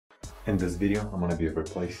In this video, I'm going to be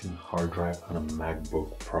replacing hard drive on a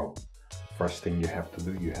MacBook Pro. First thing you have to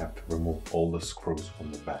do, you have to remove all the screws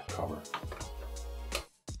from the back cover.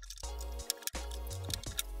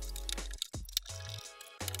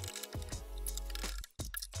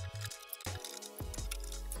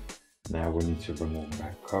 Now we need to remove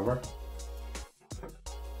back cover.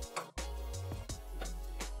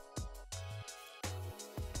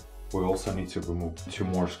 We also need to remove two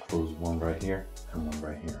more screws, one right here and one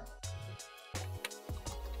right here.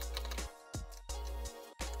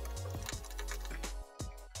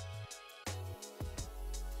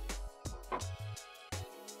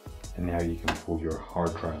 And now you can pull your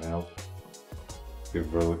hard drive out. Be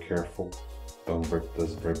really careful, don't rip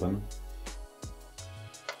this ribbon.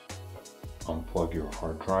 Unplug your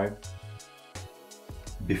hard drive.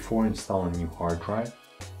 Before installing a new hard drive,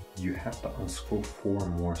 you have to unscrew 4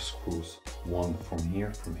 more screws. One from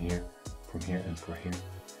here, from here, from here, and from here.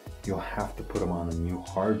 You'll have to put them on a new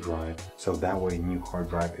hard drive, so that way a new hard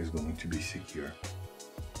drive is going to be secure.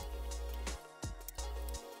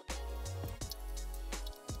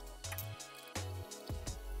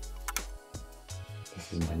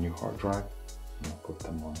 This is my new hard drive. I'll put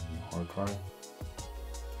them on a new hard drive.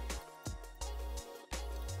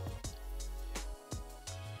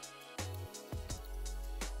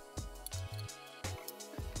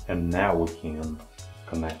 And now we can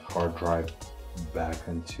connect hard drive back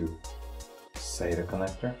into SATA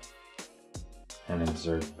connector and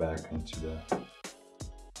insert back into the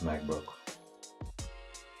MacBook.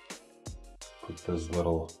 Put this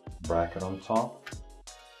little bracket on top,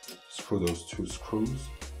 screw those 2 screws,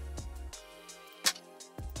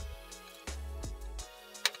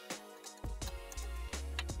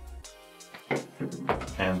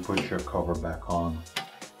 and put your cover back on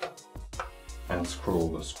and screw all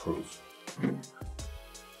the screws.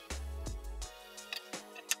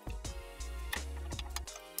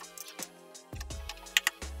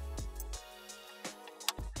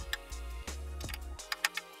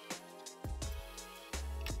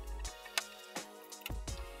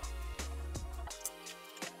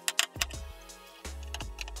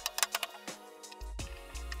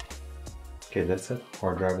 Okay, that's it.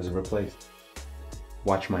 Hard drive is replaced.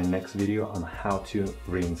 Watch my next video on how to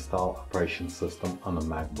reinstall operating system on a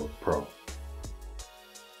MacBook Pro.